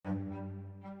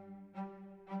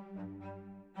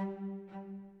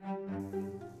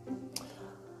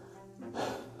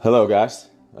Hello, guys.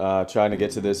 Trying to get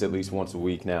to this at least once a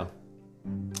week now.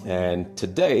 And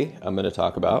today I'm going to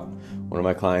talk about one of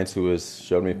my clients who has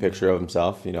showed me a picture of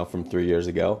himself, from 3 years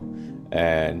ago.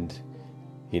 And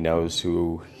he knows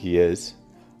who he is.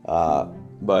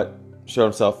 But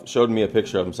showed me a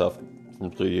picture of himself from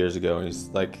 3 years ago. And he's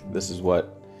like, this is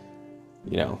what,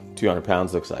 200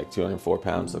 pounds looks like, 204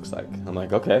 pounds looks like. I'm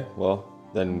like, okay, well,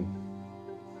 then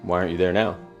why aren't you there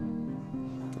now?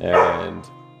 And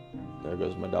there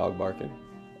goes my dog barking.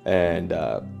 And,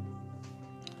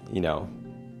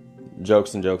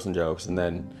 jokes and jokes and jokes. And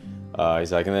then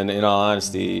he's like, and then in all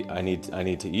honesty, I need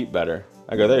to eat better.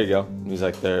 I go, there you go. And he's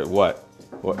like, there, what?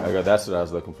 I go, that's what I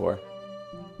was looking for.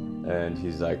 And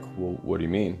he's like, well, what do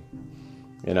you mean?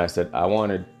 And I said, I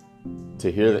wanted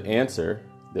to hear the answer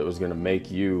that was going to make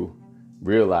you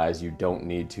realize you don't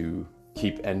need to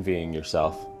keep envying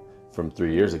yourself from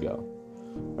 3 years ago,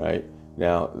 right?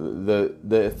 Now,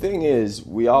 the thing is,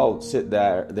 we all sit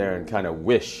there and kind of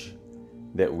wish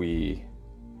that we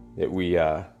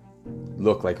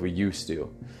look like we used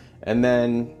to. And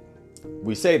then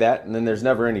we say that, and then there's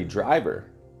never any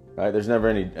driver, right? There's never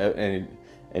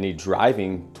any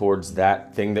driving towards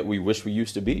that thing that we wish we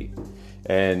used to be.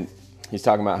 And he's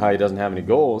talking about how he doesn't have any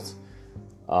goals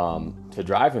to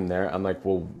drive him there. I'm like,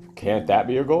 well, can't that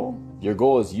be your goal? Your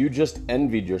goal is you just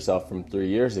envied yourself from 3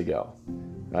 years ago.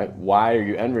 Right? Why are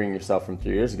you envying yourself from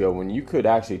 3 years ago when you could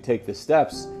actually take the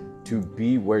steps to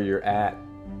be where you're at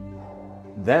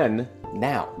then,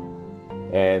 now?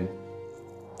 And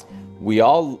we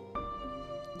all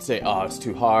say, oh, it's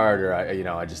too hard, or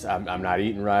I'm not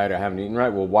eating right, or I haven't eaten right.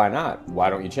 Well, why not? Why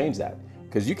don't you change that?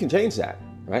 Because you can change that,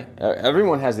 right?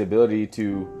 Everyone has the ability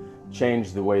to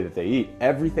change the way that they eat.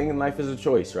 Everything in life is a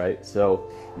choice, right?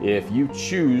 So if you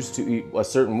choose to eat a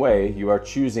certain way, you are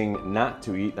choosing not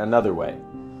to eat another way.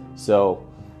 So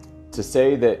to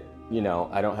say that,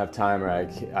 I don't have time, or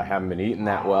I haven't been eating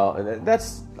that well,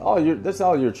 that's all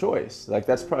your choice. Like,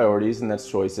 that's priorities and that's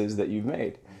choices that you've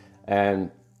made. And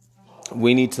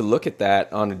we need to look at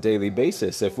that on a daily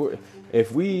basis.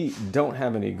 If we don't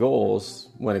have any goals,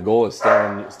 when a goal is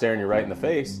staring you right in the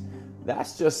face,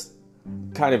 that's just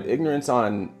kind of ignorance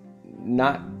on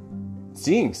not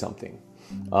seeing something.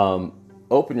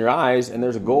 Open your eyes and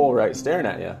there's a goal right staring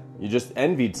at you. You just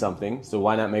envied something, so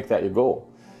why not make that your goal?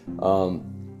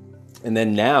 And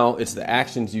then now it's the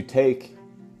actions you take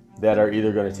that are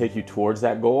either going to take you towards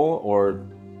that goal or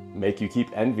make you keep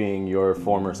envying your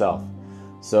former self.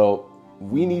 So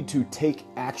we need to take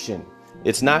action.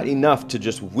 It's not enough to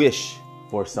just wish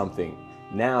for something.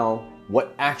 Now,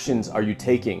 what actions are you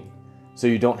taking so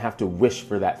you don't have to wish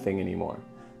for that thing anymore?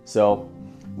 So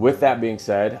with that being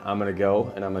said, I'm going to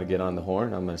go and I'm going to get on the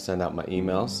horn. I'm going to send out my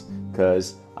emails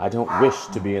because I don't wish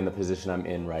to be in the position I'm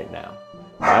in right now.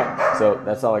 All right? So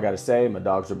that's all I got to say. My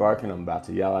dogs are barking. I'm about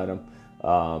to yell at them.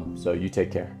 So you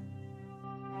take care.